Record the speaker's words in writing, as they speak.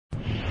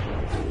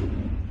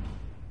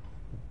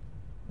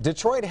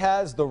Detroit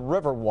has the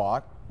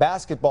Riverwalk,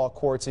 basketball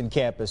courts in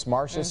Campus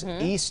Martius,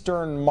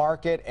 Eastern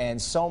Market,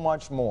 and so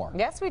much more.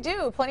 Yes, we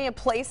do. Plenty of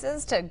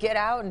places to get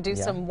out and do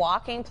some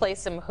walking, play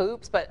some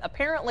hoops, but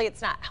apparently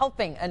it's not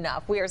helping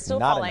enough. We are still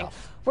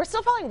We're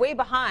still falling way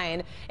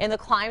behind in the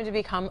climb to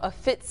become a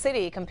fit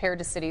city compared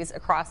to cities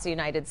across the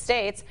United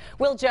States.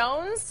 Will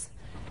Jones,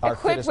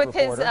 equipped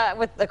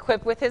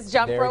with his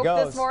jump rope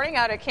this morning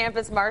out at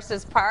Campus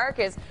Martius Park,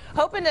 is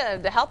hoping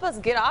to help us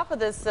get off of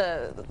this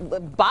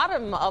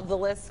bottom of the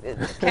list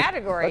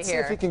category. Let's see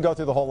if he can go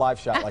through the whole live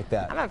shot like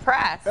that. I'm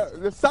impressed.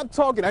 Stop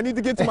talking. I need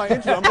to get to my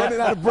intro. I'm running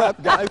out of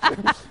breath, guys.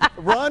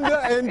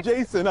 Rhonda and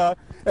Jason,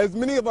 as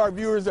many of our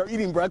viewers are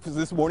eating breakfast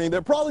this morning,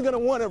 they're probably going to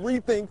want to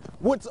rethink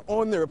what's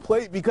on their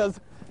plate because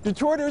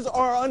Detroiters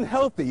are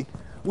unhealthy.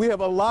 We have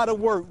a lot of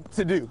work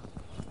to do.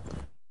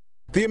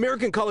 The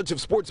American College of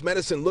Sports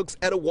Medicine looks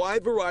at a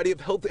wide variety of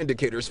health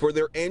indicators for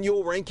their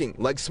annual ranking,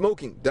 like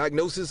smoking,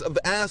 diagnosis of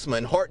asthma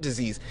and heart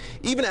disease,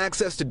 even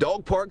access to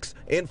dog parks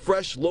and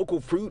fresh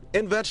local fruit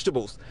and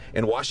vegetables.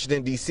 In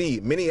Washington, D.C.,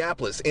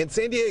 Minneapolis, and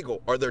San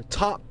Diego are their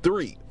top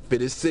 3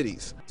 fittest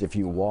cities. If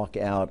you walk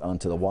out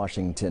onto the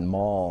Washington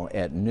Mall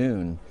at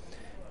noon,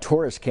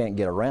 tourists can't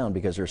get around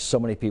because there's so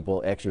many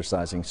people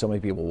exercising, so many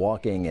people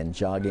walking and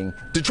jogging.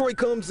 Detroit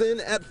comes in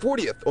at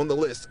 40th on the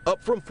list,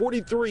 up from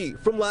 43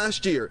 from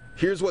last year.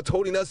 Here's what's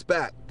holding us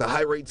back: the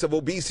high rates of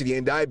obesity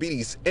and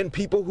diabetes and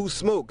people who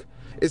smoke.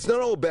 It's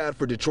not all bad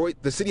for Detroit.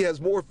 The city has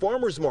more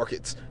farmers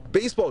markets,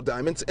 baseball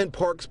diamonds, and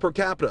parks per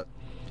capita.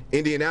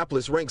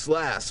 Indianapolis ranks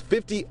last,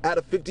 50 out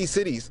of 50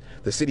 cities.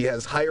 The city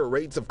has higher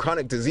rates of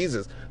chronic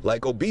diseases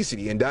like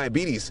obesity and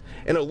diabetes,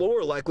 and a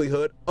lower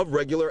likelihood of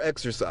regular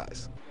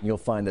exercise. You'll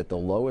find that the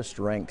lowest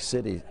ranked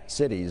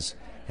cities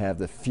have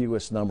the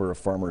fewest number of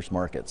farmers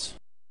markets.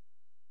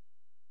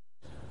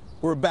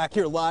 We're back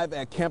here live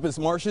at Campus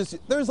Martius.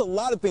 There's a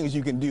lot of things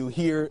you can do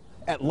here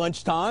at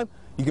lunchtime.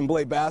 You can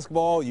play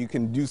basketball, you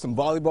can do some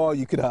volleyball,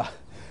 you could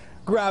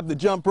grab the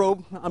jump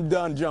rope. I'm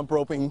done jump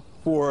roping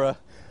for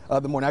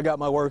the morning. I got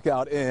my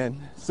workout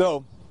in.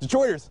 So,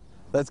 Detroiters,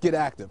 let's get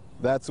active.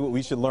 That's what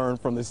we should learn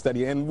from this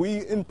study. And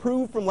we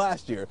improved from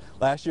last year.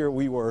 Last year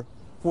we were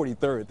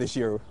 43rd. This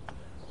year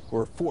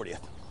we're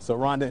 40th. So,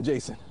 Rhonda and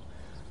Jason,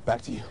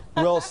 back to you.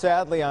 Will,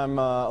 sadly, I'm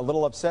a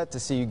little upset to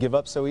see you give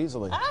up so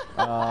easily.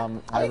 I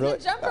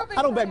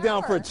don't back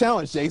down for a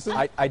challenge, Jason.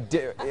 I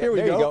do. Here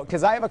we go.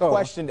 Because I have a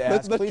question to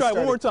ask. Let's try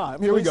one more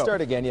time. Here we go. Start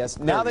again. Yes.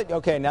 Now that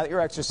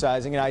you're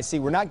exercising, and I see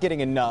we're not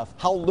getting enough.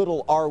 How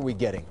little are we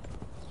getting?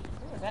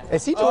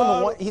 Is he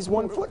doing he's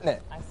 1 foot in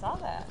it? I saw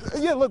that.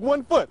 Yeah, look,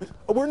 1 foot.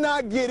 We're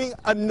not getting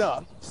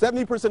enough.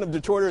 70% of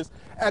Detroiters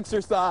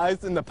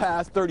exercised in the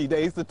past 30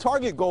 days. The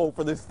target goal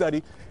for this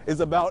study is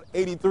about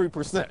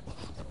 83%.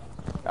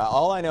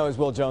 All I know is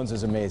Will Jones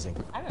is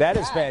amazing. That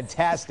is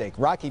fantastic.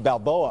 Rocky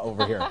Balboa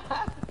over here.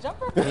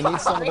 He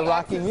needs some of the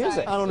Rocky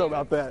music. I don't know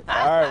about that.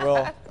 All right,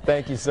 Will.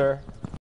 Thank you, sir.